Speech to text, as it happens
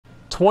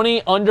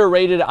20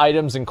 underrated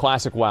items in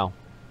Classic WoW.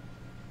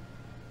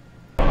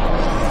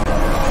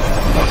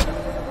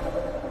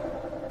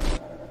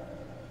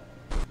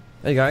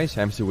 Hey guys,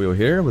 Hamsterwheel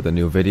here with a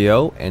new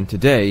video, and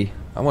today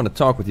I want to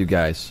talk with you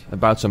guys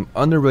about some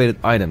underrated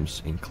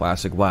items in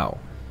Classic WoW.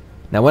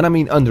 Now when I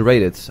mean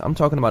underrated, I'm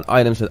talking about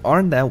items that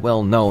aren't that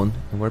well known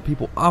and where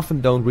people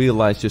often don't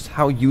realize just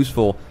how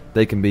useful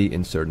they can be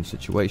in certain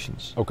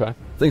situations. Okay.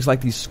 Things like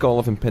the Skull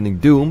of Impending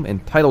Doom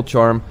and Title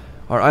Charm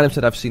are items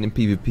that I've seen in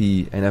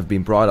PvP and have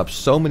been brought up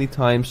so many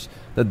times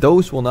that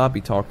those will not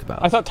be talked about.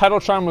 I thought Title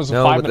Charm was a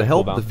 5-minute with the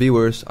help cooldown. of the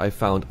viewers, I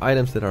found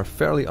items that are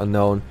fairly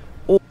unknown.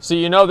 So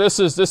you know this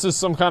is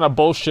some kind of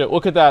bullshit.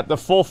 Look at that, the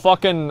full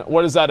fucking,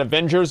 what is that,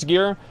 Avengers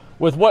gear?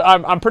 With what,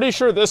 I'm pretty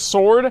sure this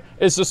sword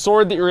is the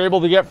sword that you're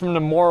able to get from the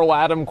Moral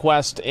Adam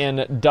quest in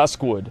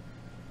Duskwood.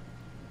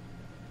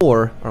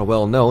 Or are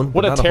well known,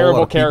 what but a not terrible a whole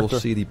lot of character. people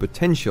see the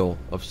potential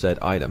of said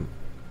item.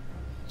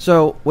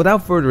 So,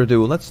 without further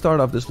ado, let's start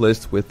off this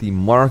list with the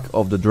Mark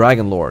of the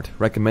Dragon Lord,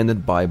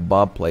 recommended by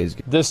Bob Plays.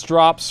 This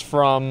drops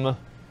from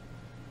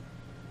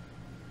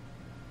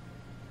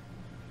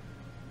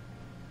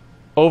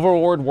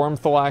Overlord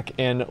Wormthalak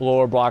and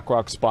Lower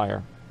Blackrock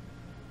Spire.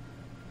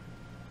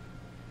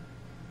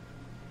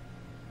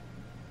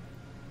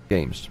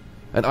 Games.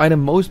 An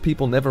item most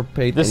people never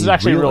paid This any is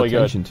actually real really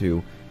attention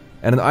to,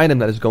 and an item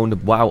that is going to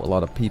wow a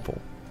lot of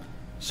people.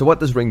 So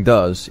what this ring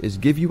does is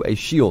give you a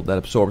shield that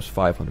absorbs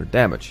 500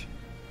 damage.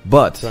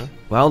 But,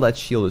 while that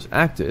shield is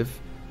active,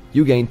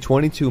 you gain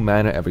 22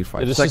 mana every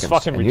 5 This seconds. is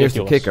fucking and ridiculous.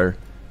 Here's the kicker,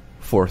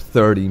 for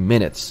 30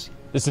 minutes.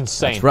 It's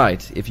insane. That's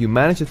right. If you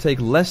manage to take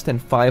less than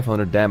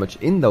 500 damage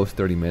in those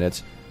 30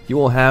 minutes, you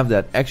will have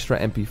that extra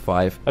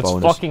MP5 That's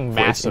bonus fucking for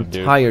massive, its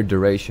entire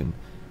duration.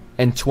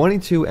 And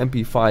 22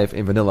 MP5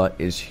 in vanilla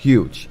is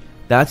huge.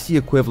 That's the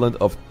equivalent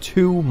of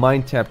 2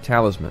 Mind Tap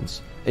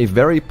Talismans, a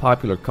very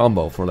popular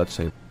combo for, let's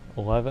say,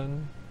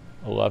 11.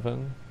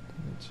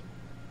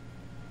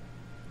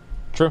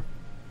 True.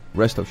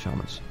 Resto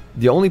Shamans.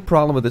 The only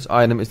problem with this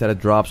item is that it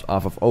drops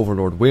off of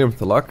Overlord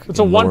Wormthalak. It's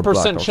a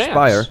 1% chance.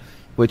 Spire,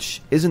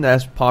 which isn't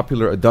as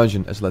popular a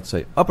dungeon as, let's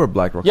say, Upper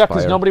Blackrock Yeah, Spire.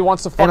 because nobody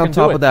wants to fucking do it. And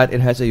on top of that, it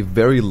has a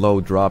very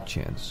low drop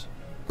chance.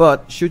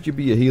 But should you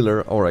be a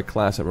healer or a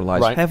class that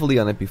relies heavily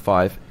on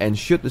MP5, and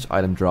should this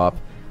item drop,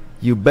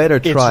 you better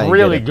try and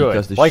really get it good.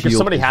 because the Like if shield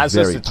somebody is has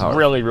very this, it's powerful.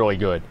 really, really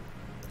good.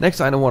 Next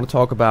item I want to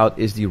talk about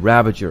is the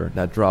Ravager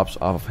that drops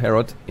off of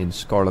Herod in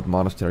Scarlet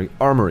Monastery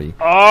Armory.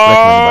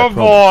 Oh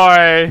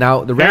boy!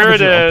 Now, the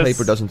Ravager on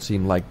paper doesn't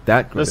seem like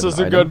that great This of is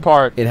an a item. good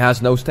part. It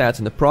has no stats,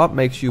 and the prop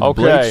makes you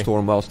blade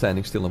storm while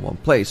standing still in one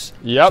place.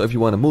 Yep. So if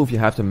you want to move, you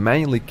have to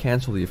manually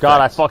cancel the effect.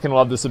 God, I fucking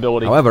love this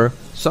ability. However,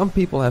 some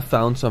people have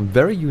found some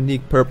very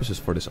unique purposes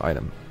for this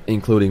item,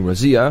 including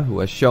Razia, who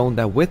has shown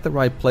that with the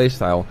right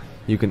playstyle,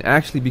 you can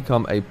actually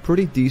become a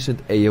pretty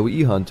decent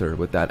AoE hunter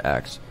with that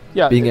axe.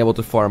 Yeah, being able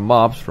to farm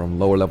mobs from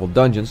lower level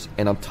dungeons,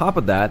 and on top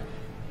of that,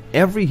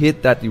 every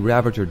hit that the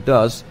Ravager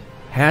does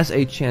has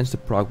a chance to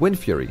proc Wind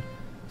Fury.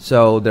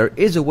 So there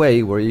is a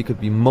way where you could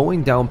be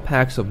mowing down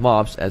packs of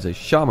mobs as a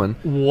shaman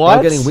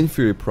while getting Wind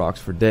Fury procs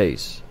for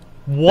days.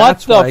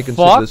 That's why I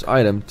consider this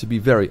item to be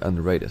very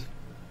underrated.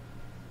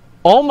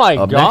 Oh my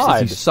god!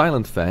 Next is the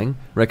Silent Fang,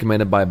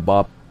 recommended by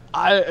Bob.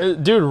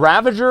 Dude,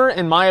 Ravager,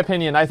 in my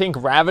opinion, I think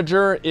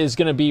Ravager is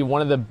going to be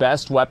one of the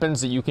best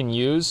weapons that you can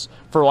use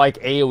for, like,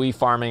 AoE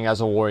farming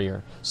as a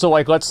warrior. So,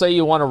 like, let's say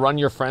you want to run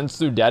your friends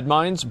through dead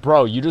mines.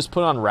 Bro, you just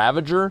put on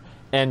Ravager,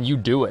 and you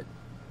do it.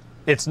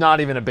 It's not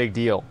even a big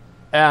deal.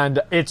 And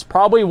it's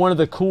probably one of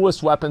the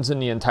coolest weapons in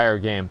the entire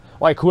game.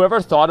 Like,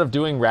 whoever thought of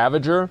doing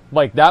Ravager,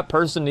 like, that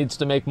person needs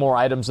to make more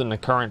items in the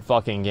current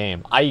fucking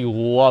game. I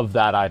love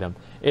that item.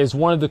 It is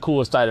one of the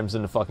coolest items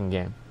in the fucking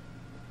game.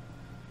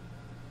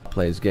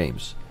 Plays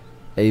games.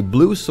 A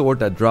blue sword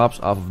that drops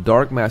off of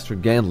Dark Master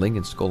Gandling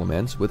in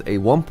Skullomance with a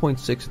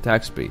 1.6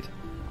 attack speed.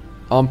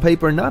 On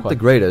paper, not the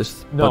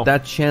greatest, but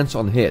that chance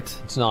on hit.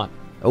 It's not.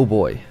 Oh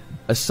boy.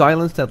 A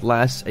silence that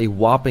lasts a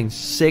whopping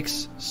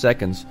 6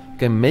 seconds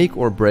can make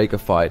or break a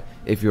fight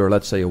if you're,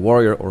 let's say, a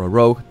warrior or a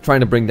rogue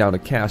trying to bring down a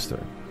caster.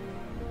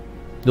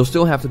 You'll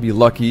still have to be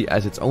lucky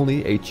as it's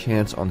only a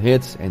chance on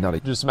hit and not a...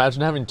 Just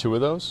imagine having 2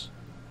 of those.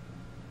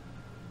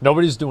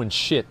 Nobody's doing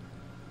shit.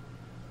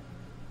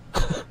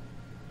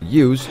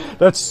 use.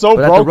 That's so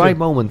but broken. at the right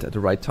moment, at the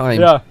right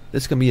time,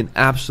 this can be an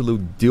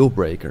absolute deal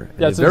breaker. And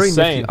That's a very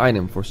insane. nifty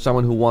item for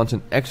someone who wants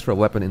an extra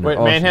weapon in their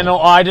arsenal. Manhandle.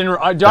 Oh, I didn't.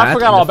 I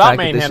forgot all about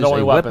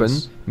manhandling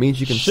weapons. Weapon means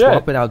you can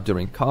swap it out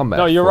during combat.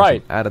 No, you're for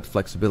right. Some added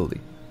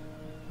flexibility.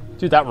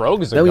 Dude, that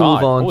rogue is a god. Then we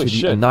move on Holy to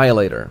shit. the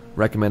Annihilator,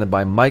 recommended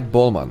by Mike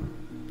Bollman.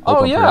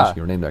 Oh, yeah. I'm pronouncing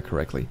your name that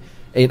correctly.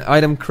 An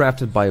item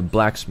crafted by a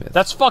blacksmith.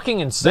 That's fucking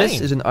insane.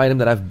 This is an item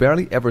that I've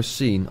barely ever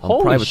seen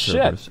on private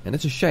servers, and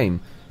it's a shame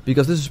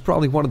because this is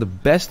probably one of the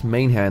best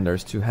main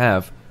handlers to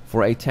have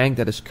for a tank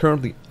that is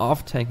currently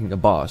off-tanking a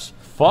boss.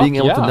 Being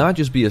able to not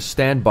just be a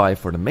standby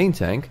for the main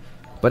tank,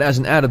 but as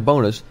an added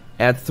bonus,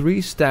 add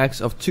 3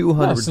 stacks of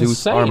 200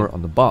 reduced armor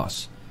on the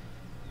boss.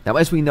 Now,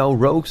 as we know,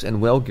 rogues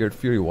and well-geared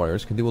Fury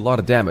Warriors can do a lot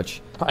of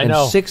damage, and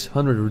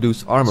 600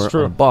 reduced armor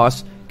on a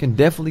boss can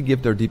definitely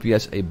give their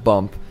DPS a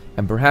bump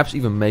and perhaps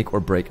even make or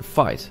break a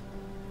fight.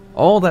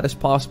 All that is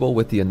possible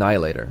with the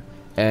Annihilator,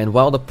 and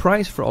while the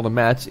price for all the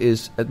mats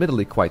is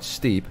admittedly quite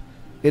steep,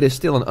 it is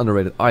still an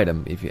underrated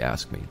item if you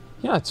ask me.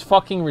 Yeah, it's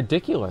fucking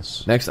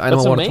ridiculous. Next item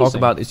I want to talk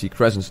about is the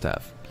Crescent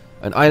Staff,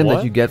 an item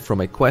that you get from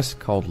a quest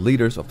called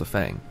Leaders of the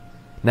Fang.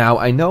 Now,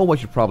 I know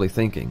what you're probably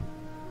thinking.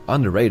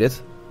 Underrated?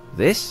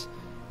 This?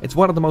 It's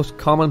one of the most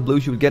common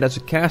blues you would get as a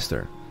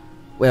caster.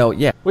 Well,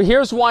 yeah. Well,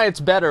 here's why it's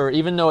better,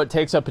 even though it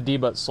takes up a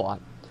debuff slot.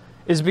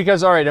 Is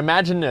because, alright,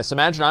 imagine this.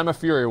 Imagine I'm a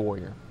Fury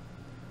Warrior.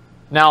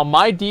 Now,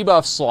 my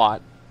debuff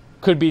slot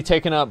could be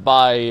taken up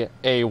by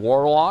a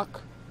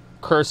Warlock,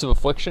 Curse of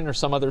Affliction, or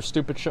some other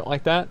stupid shit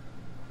like that.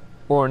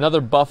 Or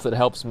another buff that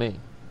helps me.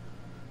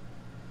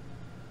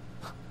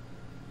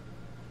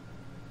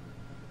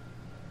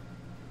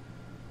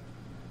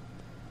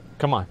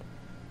 Come on.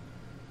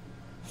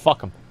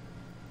 Fuck him.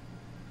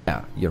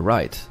 Yeah, you're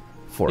right.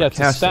 For yeah, a it's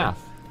caster. a staff.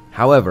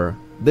 However,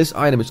 this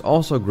item is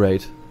also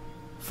great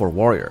for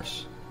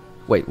warriors.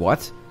 Wait,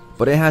 what?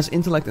 But it has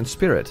intellect and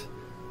spirit.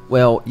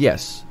 Well,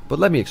 yes, but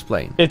let me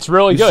explain. It's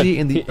really good. You see,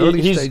 in the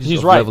early stages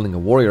of leveling a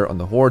warrior on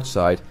the Horde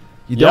side,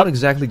 you don't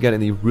exactly get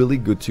any really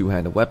good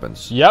two-handed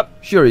weapons.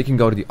 Yep. Sure, you can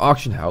go to the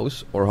auction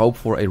house or hope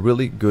for a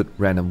really good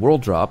random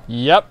world drop.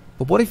 Yep.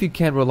 But what if you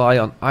can't rely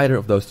on either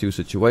of those two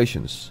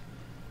situations?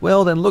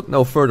 Well, then look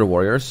no further,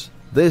 warriors.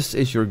 This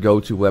is your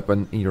go-to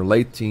weapon in your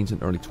late teens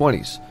and early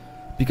 20s.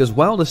 Because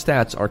while the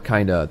stats are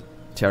kinda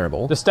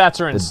terrible, the stats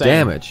are insane. The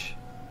damage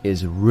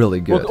is really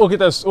good. Look at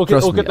those.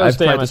 Trust me, I've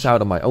tried this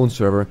out on my own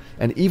server,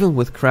 and even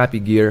with crappy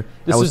gear,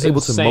 I was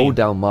able to mow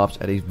down mobs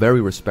at a very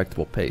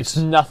respectable pace. It's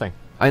nothing.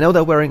 I know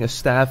that wearing a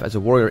staff as a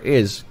warrior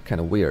is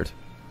kinda weird,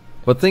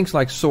 but things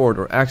like sword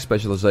or axe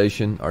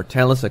specialization are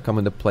talents that come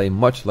into play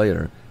much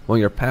later, when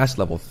you're past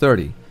level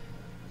 30.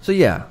 So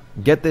yeah,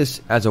 get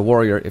this as a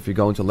warrior if you're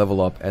going to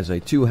level up as a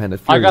two-handed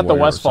Fury I got the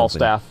warrior Westfall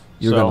staff.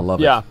 You're gonna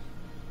love it.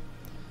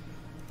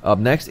 Up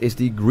next is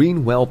the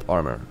Green Whelp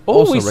armor,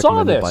 also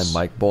recommended by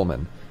Mike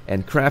Bowman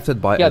and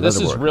crafted by Yeah,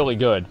 this is really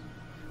good.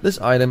 This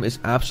item is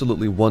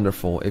absolutely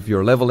wonderful if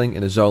you're leveling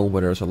in a zone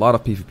where there's a lot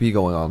of PvP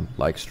going on,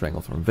 like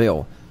Stranglethorn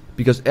Vale,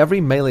 because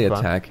every melee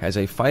attack has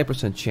a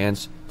 5%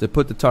 chance to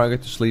put the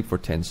target to sleep for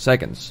 10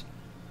 seconds.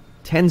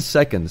 10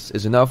 seconds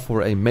is enough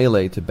for a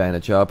melee to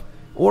bandage up,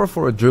 or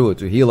for a druid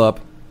to heal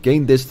up,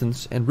 gain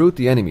distance, and root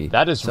the enemy.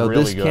 That is really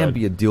good. So this can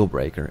be a deal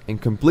breaker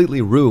and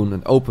completely ruin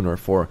an opener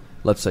for,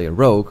 let's say, a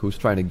rogue who's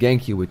trying to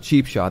gank you with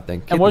cheap shot,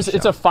 then kidney shot.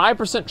 It's a 5%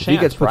 chance, if he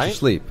gets put right? to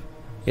sleep,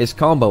 his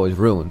combo is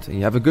ruined, and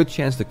you have a good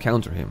chance to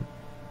counter him.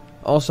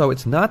 Also,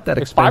 it's not that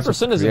expensive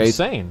 5% is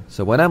insane.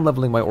 So when I'm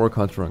leveling my Orc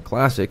Hunter on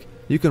Classic,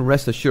 you can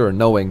rest assured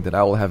knowing that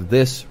I will have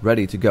this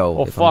ready to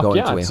go if I'm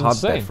going to a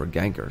hotbed for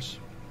gankers.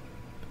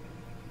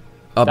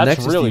 Up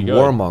next is the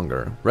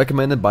Warmonger,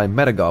 recommended by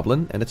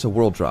Metagoblin, and it's a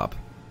world drop.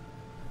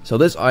 So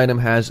this item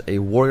has a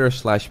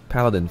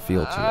warrior/paladin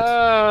feel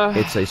to it.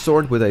 It's a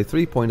sword with a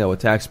 3.0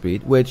 attack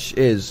speed, which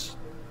is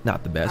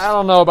not the best. I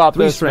don't know about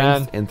 3 this,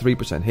 strength man. And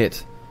 3%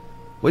 hit,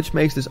 which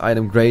makes this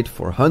item great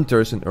for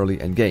hunters in early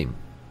endgame.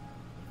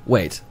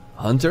 Wait,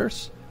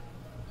 hunters?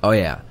 Oh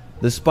yeah,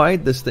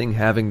 despite this thing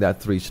having that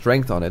 3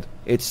 strength on it,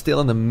 it's still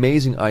an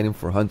amazing item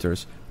for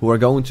hunters who are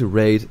going to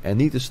raid and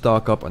need to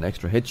stock up on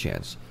extra hit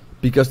chance.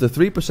 Because the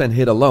 3%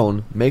 hit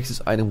alone makes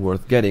this item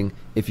worth getting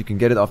if you can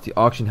get it off the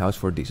auction house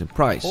for a decent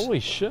price.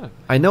 Holy shit.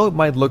 I know it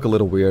might look a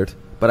little weird,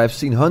 but I've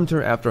seen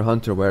hunter after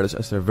hunter wear this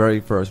as their very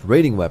first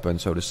raiding weapon,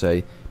 so to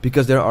say,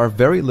 because there are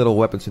very little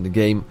weapons in the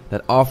game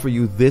that offer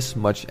you this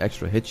much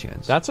extra hit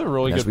chance. That's a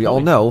really good point. As we all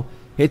know,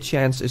 hit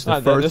chance is the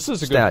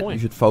first stat you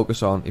should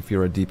focus on if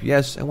you're a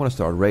DPS and want to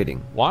start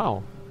raiding.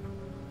 Wow.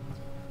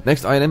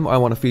 Next item I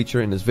want to feature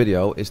in this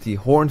video is the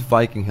Horned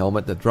Viking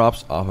helmet that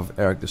drops off of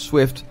Eric the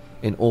Swift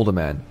in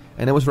Uldaman,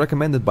 and it was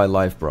recommended by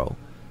LiveBro.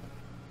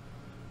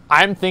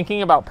 I'm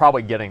thinking about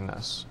probably getting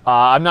this.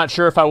 I'm not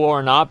sure if I will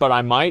or not, but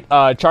I might.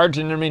 Charge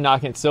an enemy,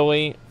 knock it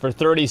silly for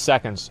 30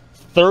 seconds.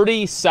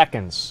 30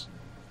 seconds.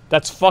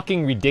 That's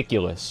fucking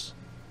ridiculous.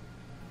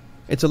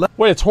 It's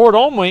Wait, it's Horde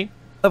only?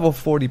 Level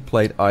 40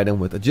 plate item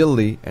with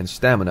agility and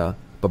stamina,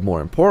 but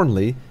more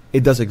importantly,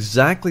 it does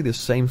exactly the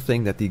same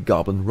thing that the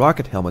Goblin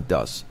Rocket Helmet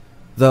does,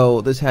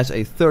 though this has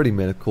a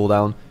 30-minute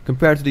cooldown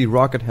compared to the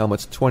Rocket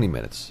Helmet's 20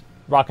 minutes.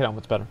 Rocket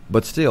Helmet's better.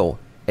 But still,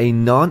 a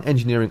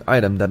non-engineering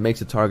item that makes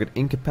the target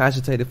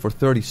incapacitated for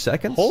 30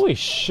 seconds? Holy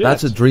shit.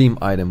 That's a dream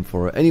item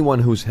for anyone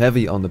who's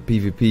heavy on the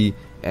PvP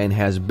and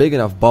has big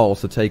enough balls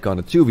to take on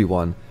a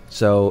 2v1,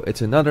 so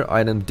it's another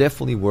item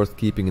definitely worth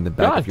keeping in the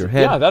back of your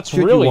head that's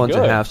should really you want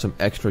good. to have some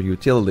extra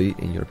utility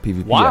in your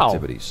PvP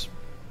activities.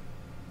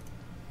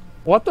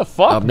 What the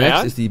fuck, Up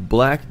next is the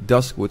Black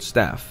Duskwood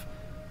Staff,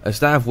 a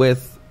staff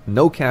with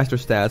no caster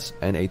stats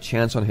and a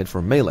chance on hit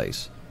for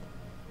melees.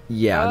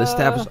 Yeah, this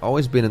staff has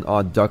always been an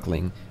odd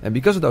duckling, and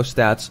because of those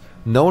stats,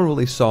 no one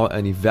really saw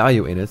any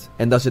value in it,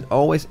 and thus it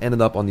always ended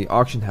up on the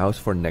auction house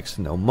for next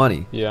to no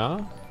money.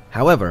 Yeah.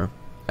 However,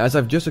 as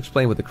I've just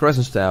explained with the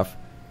Crescent Staff,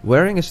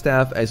 wearing a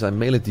staff as a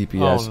melee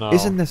DPS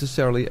isn't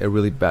necessarily a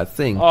really bad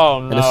thing,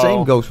 and the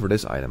same goes for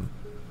this item.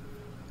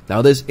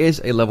 Now this is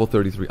a level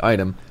 33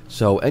 item,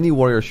 so any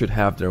warrior should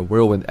have their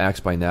Whirlwind Axe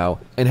by now,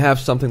 and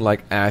have something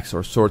like axe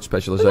or sword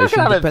specialization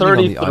depending on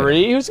the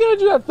item. Who's going to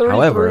do that 33?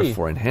 However,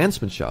 for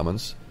enhancement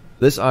shamans,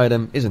 this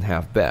item isn't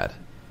half bad.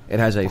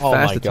 It has a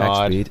fast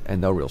attack speed and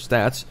no real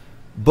stats,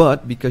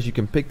 but because you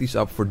can pick these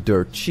up for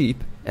dirt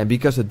cheap, and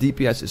because the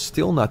DPS is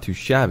still not too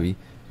shabby,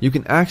 you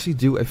can actually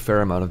do a fair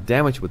amount of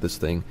damage with this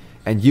thing,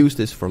 and use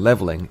this for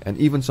leveling and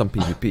even some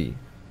PvP.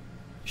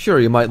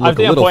 Sure, you might look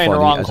a little funny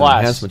as an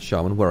enhancement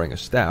shaman wearing a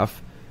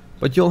staff,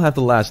 but you'll have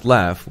the last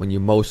laugh when you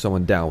mow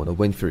someone down with a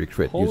Wind Fury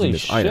crit using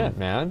this item. Holy shit,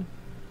 man.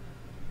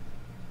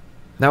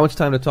 Now it's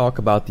time to talk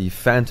about the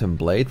Phantom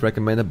Blade,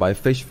 recommended by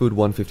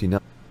FishFood159.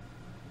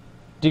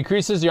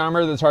 Decreases the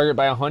armor of the target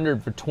by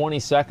 100 for 20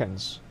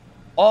 seconds.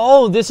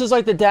 Oh, this is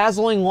like the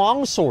Dazzling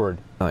Longsword.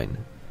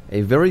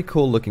 A very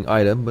cool looking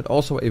item, but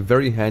also a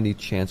very handy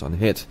chance on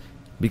hit,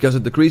 because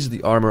it decreases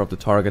the armor of the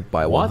target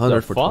by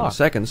 100 for 20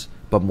 seconds,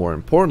 but more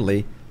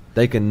importantly,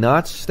 they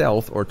cannot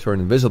stealth or turn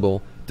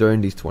invisible during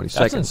these 20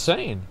 seconds. That's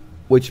insane.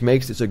 Which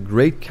makes this a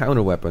great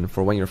counter weapon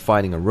for when you're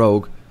fighting a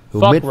rogue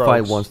who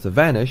mid-fight wants to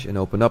vanish and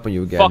open up on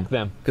you again. Fuck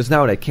them. Because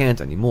now they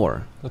can't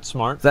anymore. That's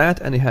smart. That,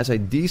 and it has a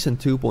decent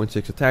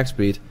 2.6 attack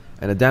speed,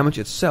 and the damage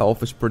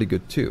itself is pretty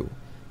good too.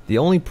 The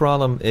only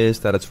problem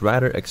is that it's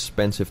rather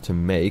expensive to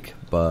make,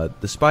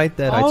 but despite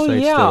that, I'd say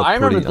it's still a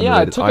pretty underrated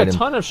item. It took a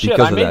ton of shit.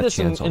 I made this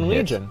in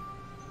Legion.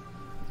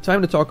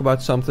 Time to talk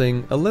about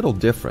something a little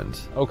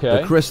different.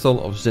 Okay. The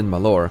Crystal of Zin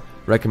Malor,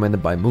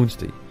 recommended by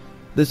Moonsty.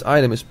 This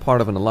item is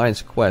part of an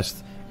Alliance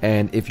quest,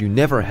 and if you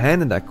never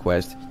handed that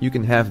quest, you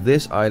can have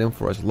this item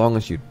for as long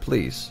as you'd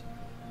please.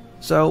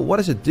 So, what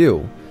does it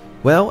do?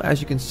 Well,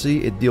 as you can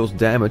see, it deals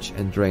damage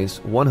and drains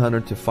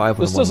 100 to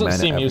 501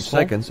 mana every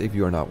seconds if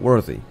you are not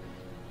worthy.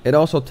 It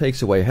also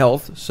takes away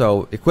health,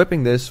 so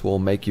equipping this will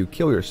make you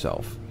kill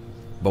yourself.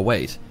 But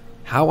wait,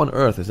 how on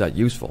earth is that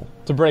useful?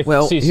 To break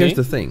well, CC? Here's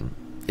the thing.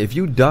 If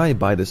you die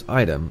by this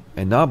item,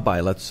 and not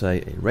by, let's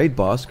say, a raid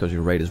boss because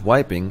your raid is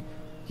wiping,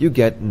 you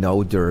get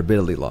no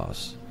durability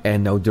loss.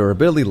 And no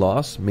durability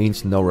loss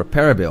means no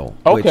repair bill,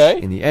 which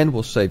in the end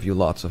will save you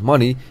lots of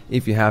money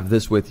if you have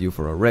this with you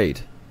for a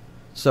raid.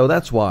 So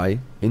that's why,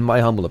 in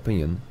my humble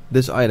opinion,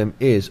 this item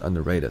is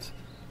underrated.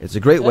 It's a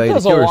great way to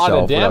kill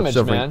yourself without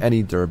suffering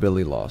any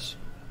durability loss.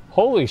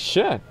 Holy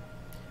shit.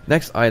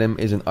 Next item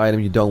is an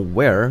item you don't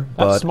wear,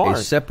 but a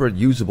separate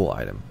usable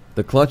item.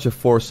 The Clutch of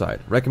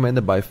Foresight,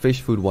 recommended by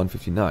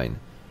FishFood159.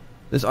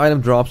 This item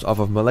drops off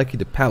of Maleki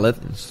the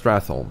Pallet in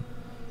Stratholme.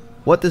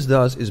 What this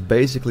does is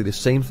basically the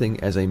same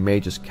thing as a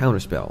mage's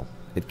counterspell.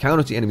 It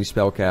counters the enemy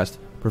spellcast,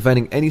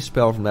 preventing any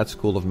spell from that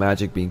school of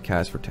magic being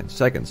cast for 10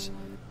 seconds.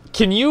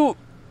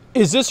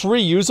 Is this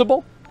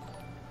reusable?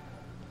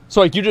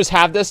 So like you just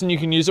have this and you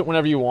can use it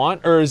whenever you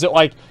want? Or is it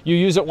like you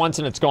use it once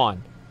and it's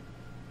gone?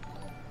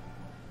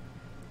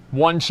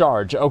 One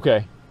charge,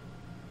 okay.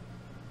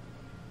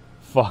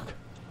 Fuck.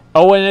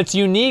 Oh, and it's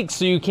unique,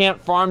 so you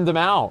can't farm them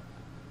out.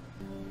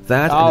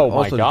 That and it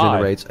also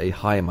generates a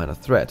high amount of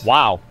threat.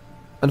 Wow.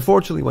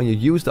 Unfortunately, when you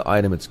use the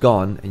item, it's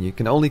gone, and you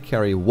can only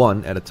carry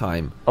one at a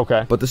time.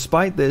 Okay. But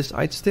despite this,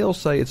 I'd still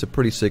say it's a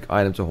pretty sick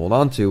item to hold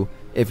on to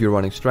if you're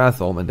running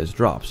Stratholme and this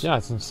drops. Yeah,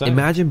 it's insane.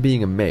 Imagine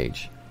being a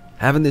mage,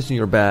 having this in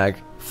your bag,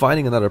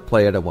 finding another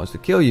player that wants to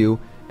kill you,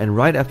 and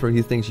right after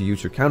he thinks you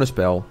use your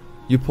counterspell,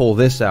 you pull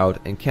this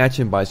out and catch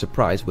him by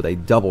surprise with a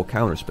double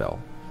counterspell.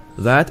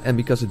 That, and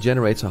because it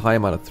generates a high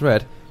amount of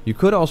threat, you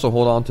could also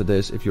hold on to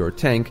this if you're a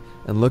tank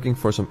and looking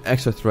for some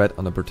extra threat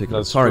on a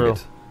particular target.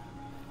 True.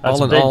 That's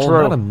all in all,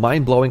 not a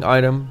mind-blowing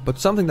item, but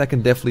something that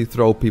can definitely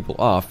throw people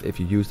off if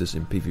you use this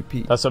in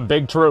PvP. That's a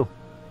big true.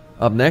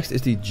 Up next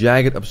is the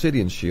Jagged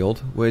Obsidian Shield,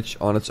 which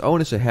on its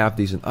own is a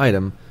half-decent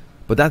item,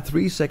 but that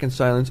 3-second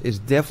silence is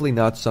definitely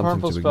not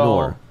something to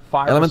ignore.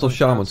 Elemental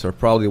Shamans are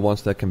probably the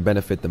ones that can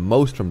benefit the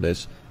most from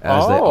this,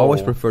 as they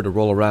always prefer to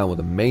roll around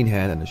with a main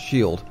hand and a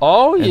shield.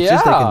 And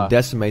since they can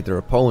decimate their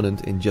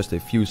opponent in just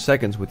a few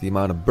seconds with the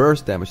amount of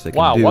burst damage they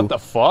can do, what the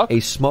fuck? A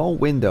small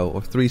window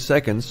of 3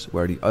 seconds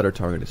where the other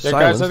target is Guys,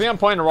 silenced I think I'm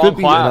playing the wrong could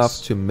be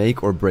enough to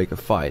make or break a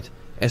fight.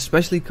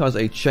 Especially because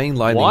a Chain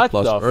Lightning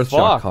plus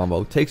Earthshock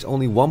combo takes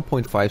only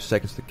 1.5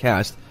 seconds to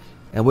cast,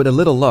 and with a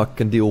little luck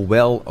can deal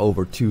well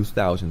over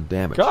 2,000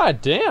 damage.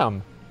 God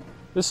damn.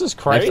 This is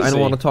crazy. Next item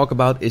I want to talk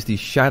about is the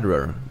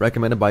Shatterer,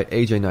 recommended by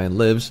AJ9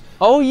 Lives.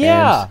 Oh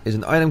yeah! And is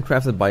an item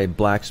crafted by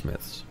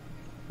blacksmiths.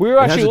 We were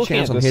actually looking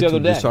at this the other day. It has a chance on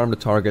hit to disarm the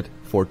target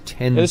for 10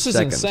 seconds. This is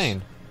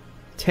insane.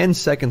 10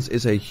 seconds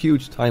is a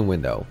huge time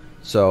window.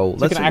 So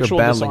let's say you're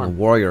battling a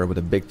warrior with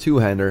a big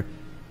two-hander.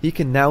 He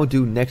can now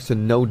do next to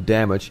no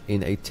damage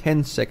in a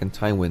 10-second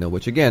time window,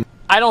 which again...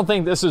 I don't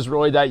think this is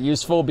really that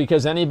useful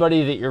because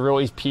anybody that you're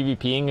really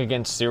PvPing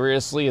against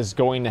seriously is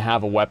going to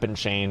have a weapon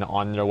chain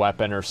on their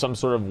weapon or some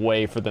sort of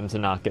way for them to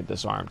not get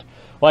disarmed.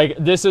 Like,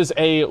 this is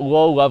a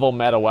low-level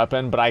meta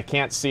weapon, but I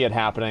can't see it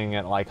happening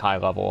at, like, high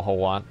level a whole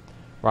lot.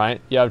 Right?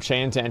 You have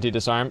chain to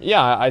anti-disarm?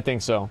 Yeah, I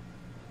think so.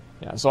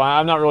 Yeah, so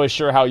I'm not really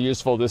sure how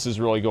useful this is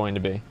really going to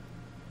be.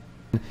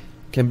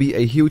 Can be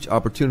a huge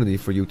opportunity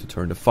for you to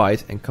turn the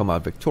fight and come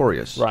out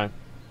victorious. Right.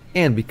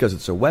 And because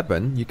it's a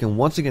weapon, you can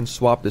once again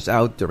swap this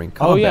out during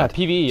combat. Oh yeah,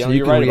 PvE. So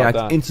you can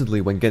react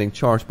instantly when getting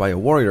charged by a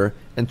warrior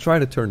and try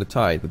to turn the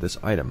tide with this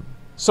item.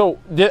 So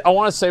I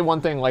want to say one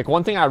thing. Like,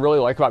 one thing I really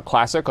like about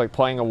Classic, like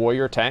playing a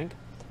warrior tank,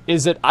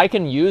 is that I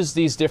can use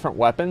these different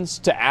weapons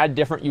to add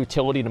different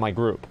utility to my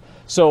group.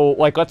 So,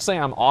 like, let's say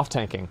I'm off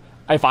tanking.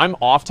 If I'm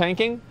off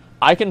tanking,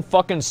 I can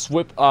fucking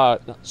I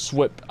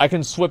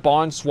can swip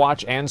on,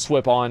 swatch, and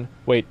swip on.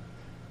 Wait.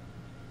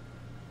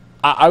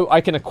 I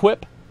can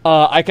equip.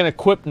 I can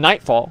equip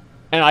Nightfall,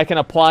 and I can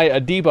apply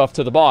a debuff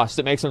to the boss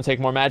that makes them take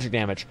more magic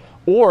damage.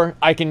 Or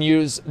I can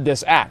use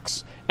this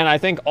axe. And I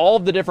think all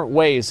of the different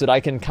ways that I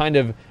can kind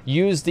of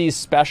use these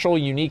special,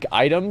 unique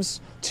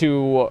items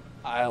to,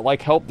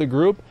 like, help the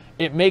group,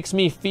 it makes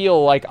me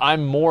feel like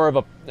I'm more of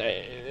a...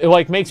 It,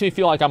 like, makes me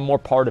feel like I'm more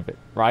part of it,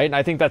 right? And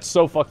I think that's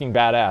so fucking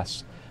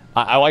badass.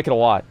 I like it a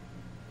lot.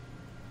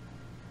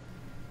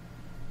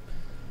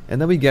 And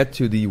then we get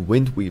to the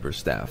Windweaver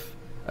Staff.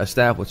 A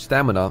staff with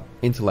stamina,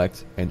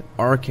 intellect, and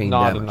arcane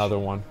damage. Not another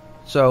one.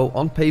 So,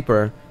 on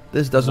paper,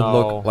 this doesn't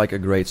look like a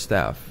great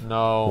staff.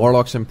 No.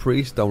 Warlocks and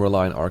priests don't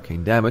rely on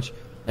arcane damage,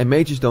 and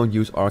mages don't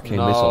use arcane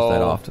missiles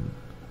that often.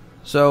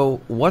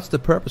 So, what's the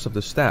purpose of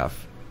the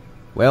staff?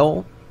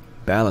 Well,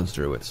 balance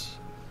druids.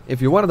 If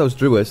you're one of those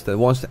druids that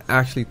wants to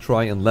actually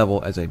try and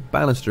level as a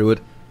balance druid,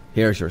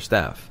 here's your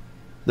staff.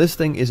 This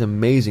thing is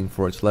amazing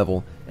for its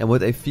level, and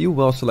with a few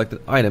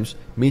well-selected items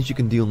means you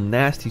can deal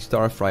nasty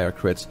Starfire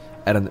crits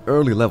at an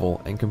early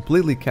level and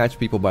completely catch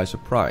people by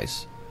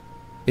surprise.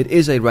 It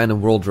is a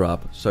random world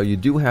drop, so you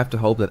do have to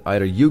hope that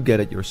either you get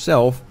it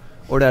yourself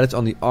or that it's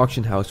on the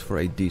auction house for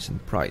a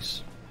decent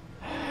price.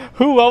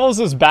 Who levels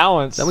this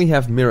balance? Then we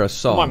have Mira's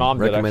Song,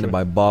 recommended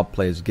by Bob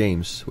Plays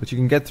Games, which you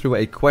can get through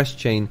a quest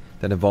chain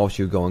that involves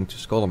you going to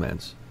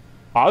Skullomance.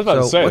 I was about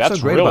to say, what's that's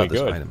so great really about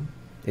this item?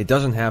 It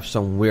doesn't have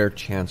some weird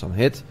chance on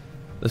hit.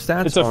 The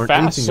stats aren't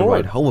anything to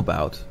write home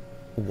about.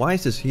 Why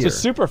is this here? It's a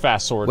super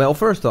fast sword. Well,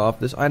 first off,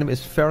 this item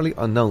is fairly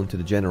unknown to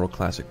the general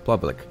classic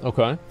public.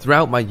 Okay.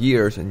 Throughout my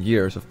years and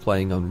years of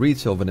playing on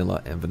retail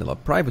vanilla and vanilla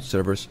private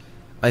servers,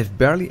 I've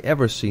barely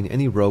ever seen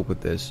any rogue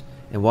with this,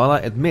 and while I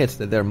admit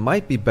that there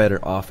might be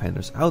better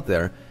offhanders out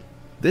there,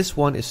 this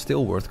one is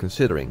still worth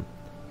considering.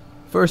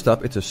 First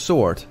up, it's a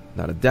sword,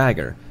 not a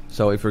dagger,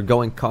 so if you're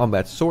going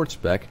combat sword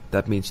spec,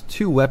 that means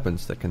two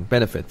weapons that can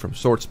benefit from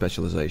sword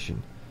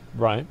specialization.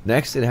 Right.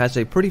 Next, it has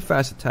a pretty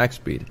fast attack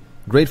speed,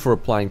 great for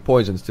applying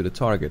poisons to the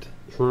target.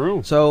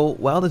 True. So,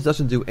 while this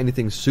doesn't do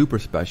anything super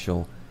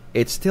special,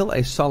 it's still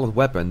a solid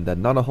weapon that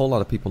not a whole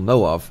lot of people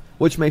know of,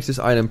 which makes this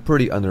item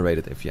pretty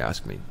underrated if you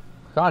ask me.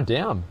 God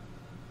damn.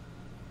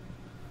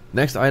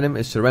 Next item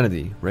is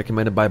Serenity,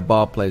 recommended by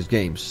Bob Plays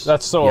Games.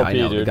 That's so OP, I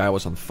know, dude. The guy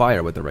was on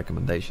fire with the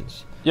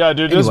recommendations. Yeah,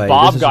 dude, Anyway, this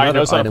Bob this guy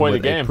knows how to play the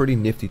with game. A pretty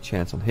nifty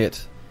chance on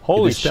hit.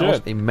 Holy it dispels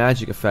shit. a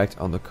magic effect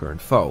on the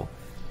current foe.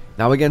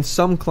 Now against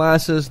some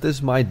classes,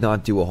 this might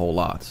not do a whole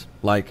lot.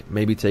 Like,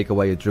 maybe take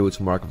away a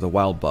Druid's Mark of the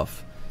Wild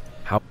buff.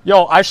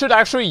 Yo, I should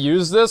actually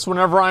use this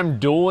whenever I'm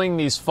dueling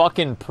these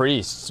fucking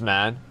priests,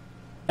 man.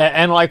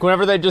 And like,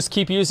 whenever they just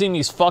keep using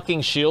these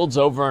fucking shields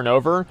over and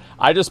over,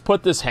 I just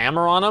put this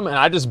hammer on them, and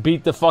I just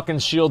beat the fucking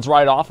shields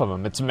right off of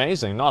them. It's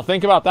amazing. No,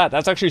 think about that.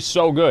 That's actually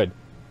so good.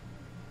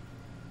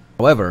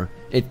 However,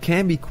 it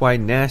can be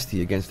quite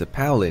nasty against the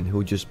Paladin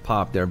who just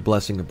pop their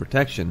Blessing of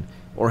Protection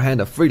or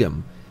Hand of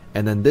Freedom,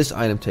 and then this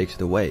item takes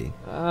it away.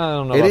 I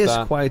don't know It about is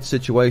that. quite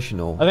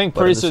situational, I think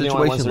but in a priests are the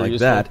only ones situation that are like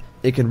useful. that,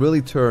 it can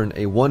really turn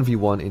a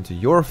 1v1 into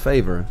your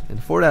favor,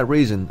 and for that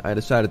reason, I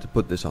decided to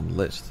put this on the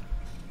list.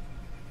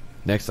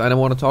 Next item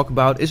I want to talk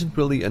about isn't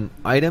really an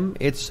item,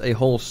 it's a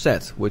whole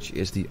set, which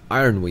is the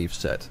Ironweave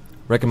set,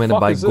 recommended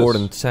by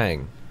Gordon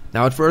Tsang.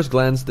 Now at first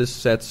glance, this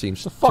set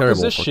seems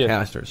terrible for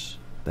casters.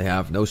 They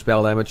have no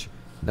spell damage,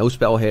 no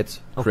spell hit,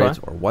 crit,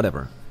 or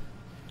whatever.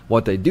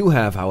 What they do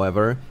have,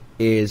 however,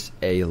 is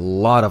a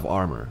lot of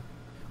armor.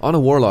 On a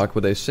Warlock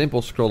with a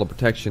simple Scroll of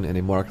Protection and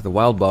a Mark of the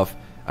Wild buff,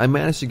 I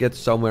managed to get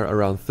somewhere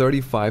around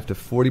 35 to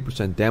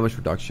 40% damage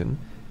reduction.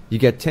 You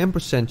get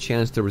 10%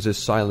 chance to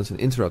resist silence and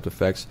interrupt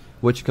effects,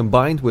 which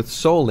combined with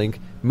Soul Link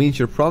means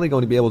you're probably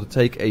going to be able to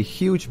take a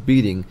huge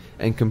beating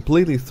and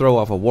completely throw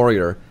off a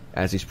warrior,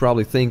 as he's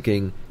probably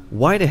thinking,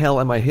 why the hell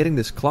am I hitting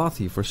this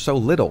Clothy for so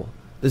little?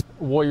 This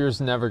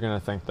Warrior's never going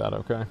to think that,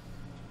 okay?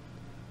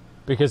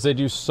 Because they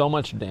do so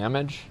much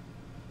damage,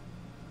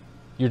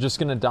 you're just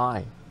going to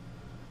die.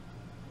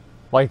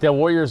 Like, the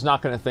Warrior's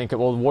not going to think it.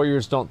 Well,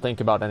 Warriors don't think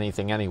about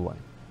anything anyway.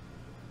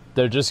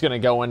 They're just going to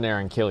go in there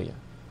and kill you.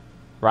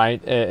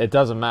 Right? It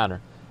doesn't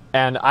matter.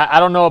 And I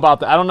don't know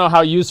about that. I don't know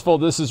how useful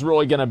this is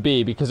really going to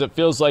be, because it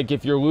feels like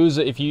if you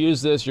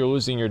use this, you're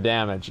losing your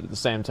damage at the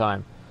same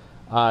time.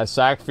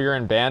 Sack, Fear,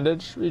 and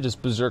Bandage. You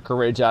just Berserker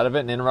Rage out of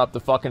it and interrupt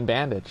the fucking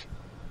bandage.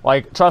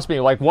 Like, trust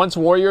me, like, once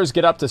Warriors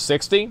get up to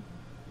 60,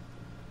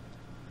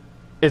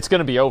 it's going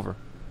to be over.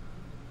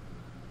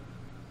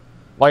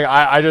 Like,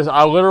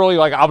 I literally,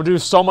 like, I'll do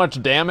so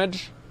much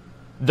damage,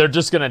 they're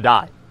just going to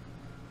die.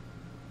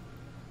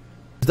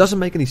 It doesn't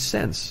make any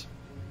sense.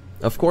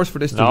 Of course, for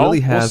this to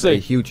really have a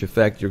huge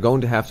effect, you're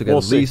going to have to get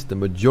at least the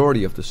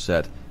majority of the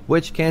set,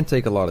 which can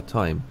take a lot of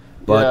time.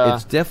 But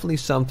it's definitely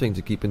something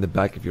to keep in the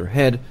back of your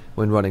head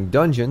when running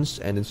dungeons,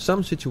 and in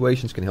some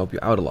situations can help you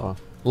out a lot.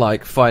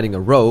 Like fighting a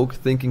rogue,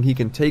 thinking he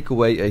can take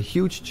away a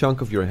huge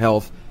chunk of your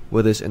health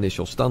with his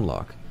initial stun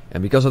lock.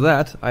 And because of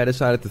that, I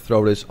decided to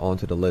throw this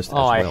onto the list as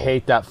well. Oh, I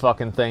hate that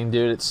fucking thing,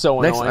 dude. It's so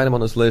annoying. Next item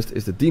on this list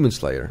is the Demon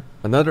Slayer.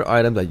 Another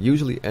item that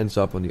usually ends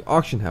up on the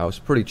auction house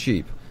pretty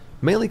cheap.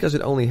 Mainly because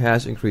it only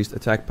has increased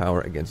attack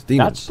power against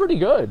demons. That's pretty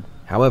good.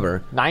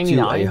 However, 99?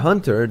 to a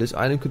hunter, this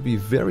item could be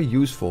very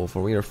useful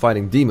for when you're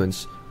fighting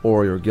demons,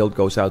 or your guild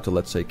goes out to,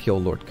 let's say, kill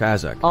Lord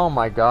Kazakh. Oh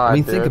my god, I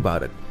mean, dude. think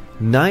about it.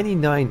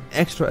 99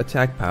 extra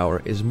attack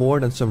power is more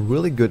than some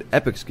really good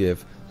epics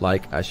give,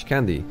 like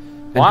Ashkandi.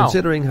 And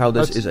considering how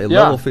this is a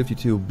level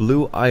 52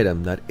 blue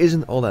item that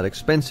isn't all that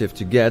expensive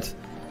to get,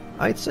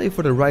 I'd say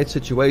for the right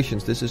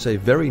situations, this is a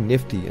very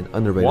nifty and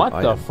underrated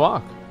item. What the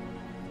fuck?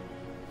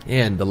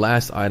 And the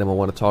last item I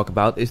want to talk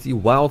about is the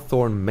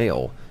Wildthorn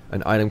Mail,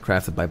 an item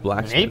crafted by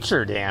Blacksmith.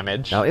 Nature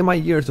damage? Now, in my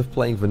years of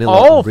playing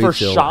vanilla on retail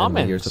shamans. and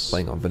my years of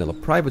playing on vanilla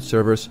private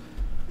servers,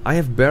 I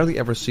have barely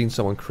ever seen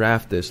someone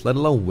craft this, let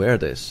alone wear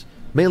this.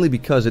 Mainly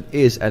because it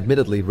is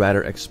admittedly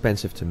rather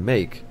expensive to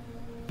make.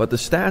 But the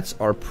stats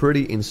are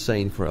pretty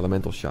insane for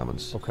elemental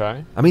shamans.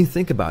 Okay. I mean,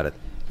 think about it.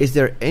 Is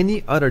there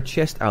any other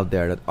chest out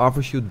there that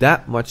offers you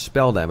that much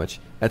spell damage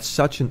at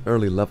such an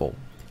early level?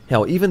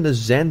 Hell, even the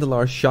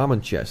Zandalar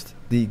Shaman chest,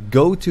 the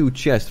go-to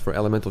chest for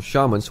elemental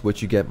shamans,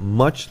 which you get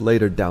much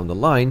later down the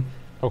line,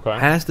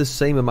 has the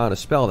same amount of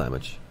spell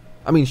damage.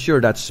 I mean,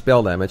 sure, that's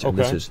spell damage, and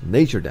this is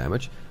nature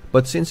damage,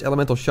 but since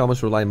elemental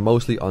shamans rely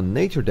mostly on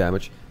nature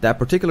damage, that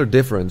particular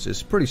difference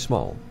is pretty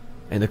small.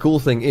 And the cool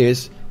thing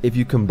is, if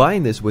you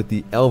combine this with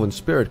the Elven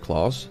Spirit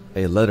Claws,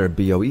 a leather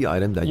BOE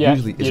item that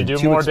usually isn't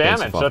too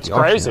expensive off the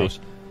auction house,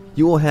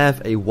 you will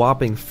have a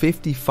whopping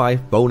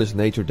 55 bonus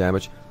nature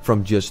damage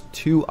from just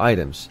 2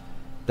 items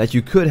that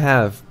you could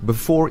have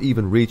before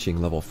even reaching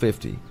level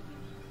 50.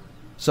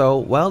 So,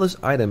 while this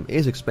item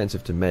is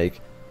expensive to make,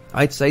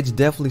 I'd say it's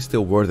definitely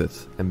still worth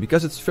it, and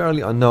because it's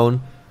fairly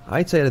unknown,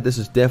 I'd say that this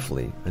is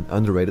definitely an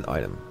underrated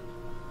item.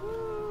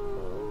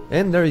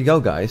 And there you go,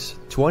 guys,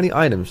 20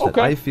 items that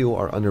I feel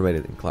are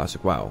underrated in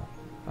Classic WoW.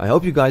 I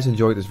hope you guys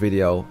enjoyed this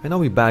video, and I'll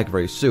be back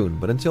very soon,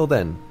 but until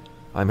then,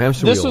 I'm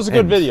Hamsterwheel. This was a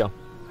good video.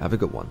 Have a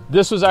good one.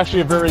 This was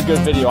actually a very good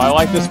video. I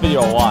like this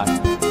video a lot.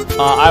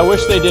 I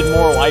wish they did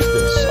more like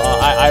this.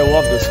 I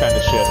love this kind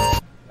of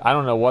shit. I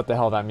don't know what the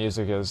hell that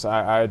music is.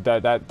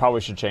 That probably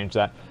should change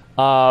that.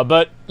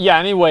 But yeah,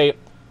 anyway,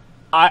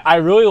 I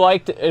really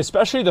liked,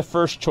 especially the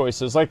first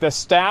choices, like the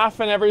staff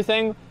and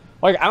everything.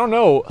 Like, I don't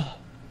know,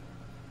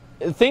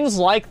 things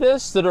like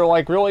this that are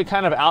like really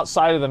kind of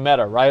outside of the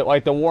meta, right?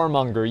 Like the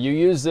Warmonger, you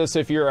use this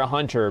if you're a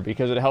hunter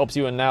because it helps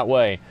you in that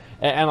way.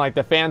 And like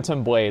the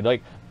Phantom Blade,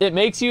 like it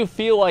makes you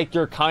feel like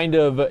you're kind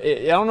of,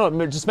 I don't know,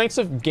 it just makes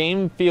the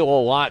game feel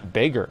a lot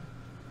bigger.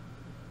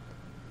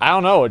 I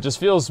don't know, it just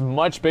feels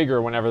much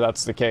bigger whenever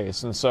that's the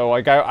case. And so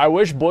like I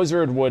wish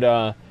Blizzard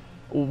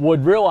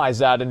would realize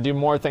that and do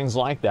more things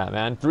like that,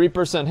 man.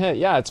 3% hit,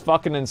 yeah, it's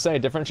fucking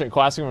insane. Differentiate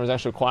classic when it was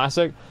actually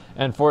classic,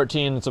 and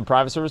 14 it's a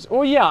private service.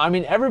 Oh yeah, I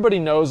mean everybody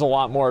knows a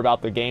lot more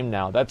about the game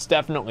now. That's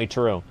definitely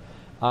true.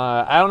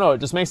 I don't know, it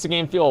just makes the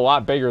game feel a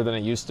lot bigger than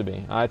it used to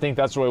be. I think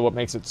that's really what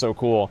makes it so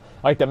cool.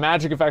 Like the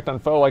magic effect on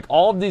foe, like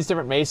all of these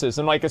different maces,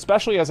 and like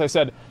especially as I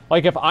said,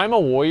 like if I'm a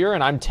warrior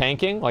and I'm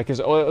tanking, like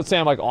let's say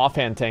I'm like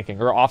offhand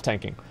tanking or off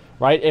tanking,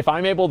 right? If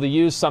I'm able to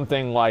use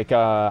something like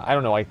I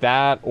don't know, like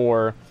that,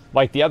 or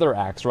like the other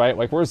axe, right?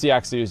 Like where's the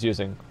axe that he was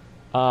using?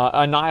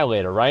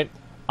 Annihilator, right?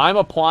 I'm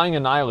applying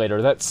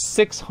Annihilator. That's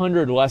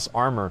 600 less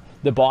armor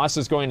the boss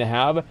is going to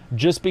have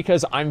just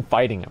because I'm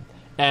fighting him.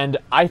 And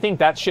I think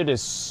that shit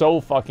is so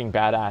fucking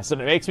badass.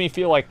 And it makes me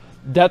feel like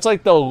that's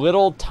like the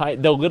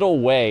little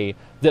way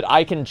that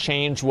I can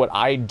change what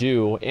I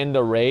do in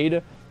the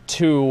raid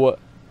to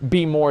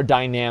be more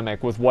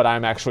dynamic with what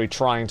I'm actually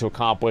trying to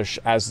accomplish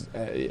as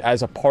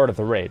a part of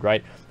the raid,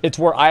 right? It's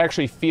where I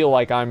actually feel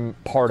like I'm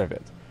part of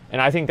it.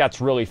 And I think that's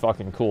really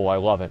fucking cool. I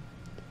love it.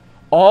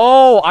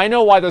 Oh, I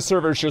know why the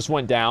servers just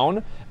went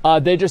down.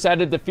 They just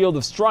added the Field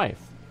of Strife.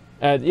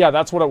 Yeah,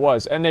 that's what it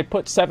was. And they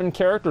put 7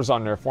 characters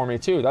on there for me,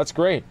 too. That's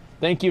great.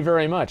 Thank you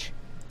very much.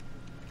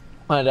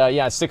 And,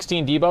 yeah,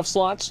 16 debuff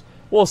slots.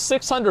 Well,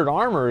 600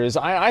 armor is...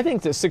 I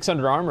think that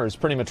 600 armor is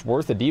pretty much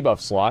worth a debuff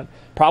slot.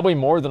 Probably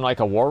more than,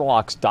 like, a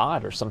Warlock's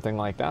Dot or something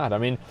like that. I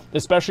mean,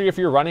 especially if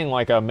you're running,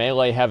 like, a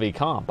melee-heavy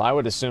comp. I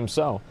would assume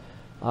so.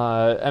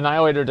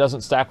 Annihilator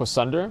doesn't stack with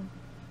Sunder.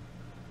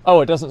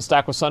 Oh, it doesn't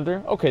stack with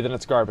Sunder? Okay, then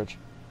it's garbage.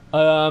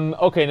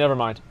 Okay, never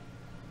mind.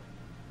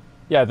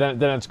 Yeah,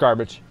 then it's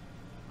garbage.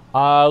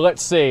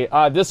 Let's see.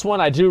 This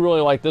one, I do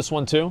really like this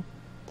one too.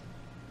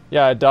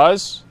 Yeah, it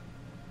does.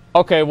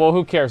 Okay, well,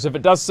 who cares? If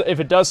it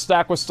does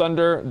stack with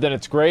Sunder, then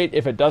it's great.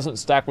 If it doesn't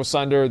stack with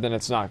Sunder, then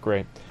it's not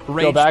great.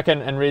 Go back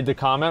and read the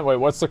comment. Wait,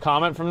 what's the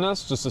comment from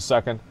this? Just a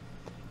second.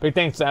 Big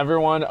thanks to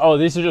everyone. Oh,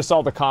 these are just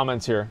all the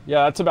comments here.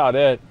 Yeah, that's about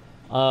it.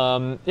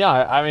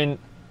 Yeah, I mean,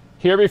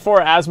 here before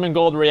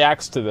Asmongold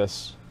reacts to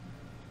this.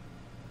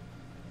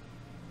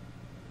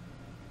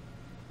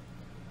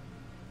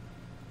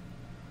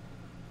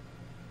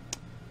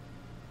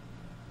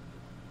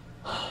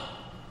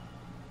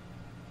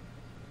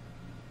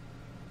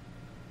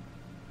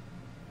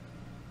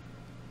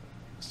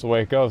 That's the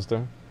way it goes,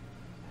 dude.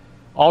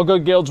 All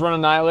good guilds run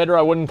Annihilator.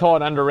 I wouldn't call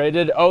it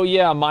underrated. Oh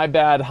yeah, my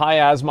bad. Hi,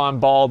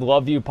 Asmongold.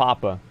 Love you,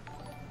 Papa.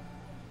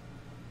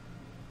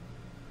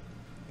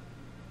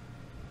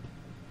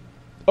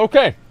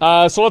 Okay,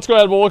 so let's go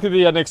ahead. We'll look at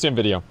the next game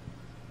video.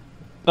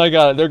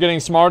 They're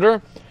getting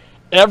smarter.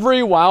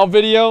 Every WoW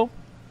video,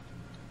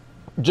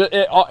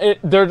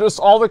 they're just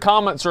all the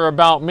comments are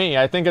about me.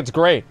 I think it's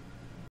great.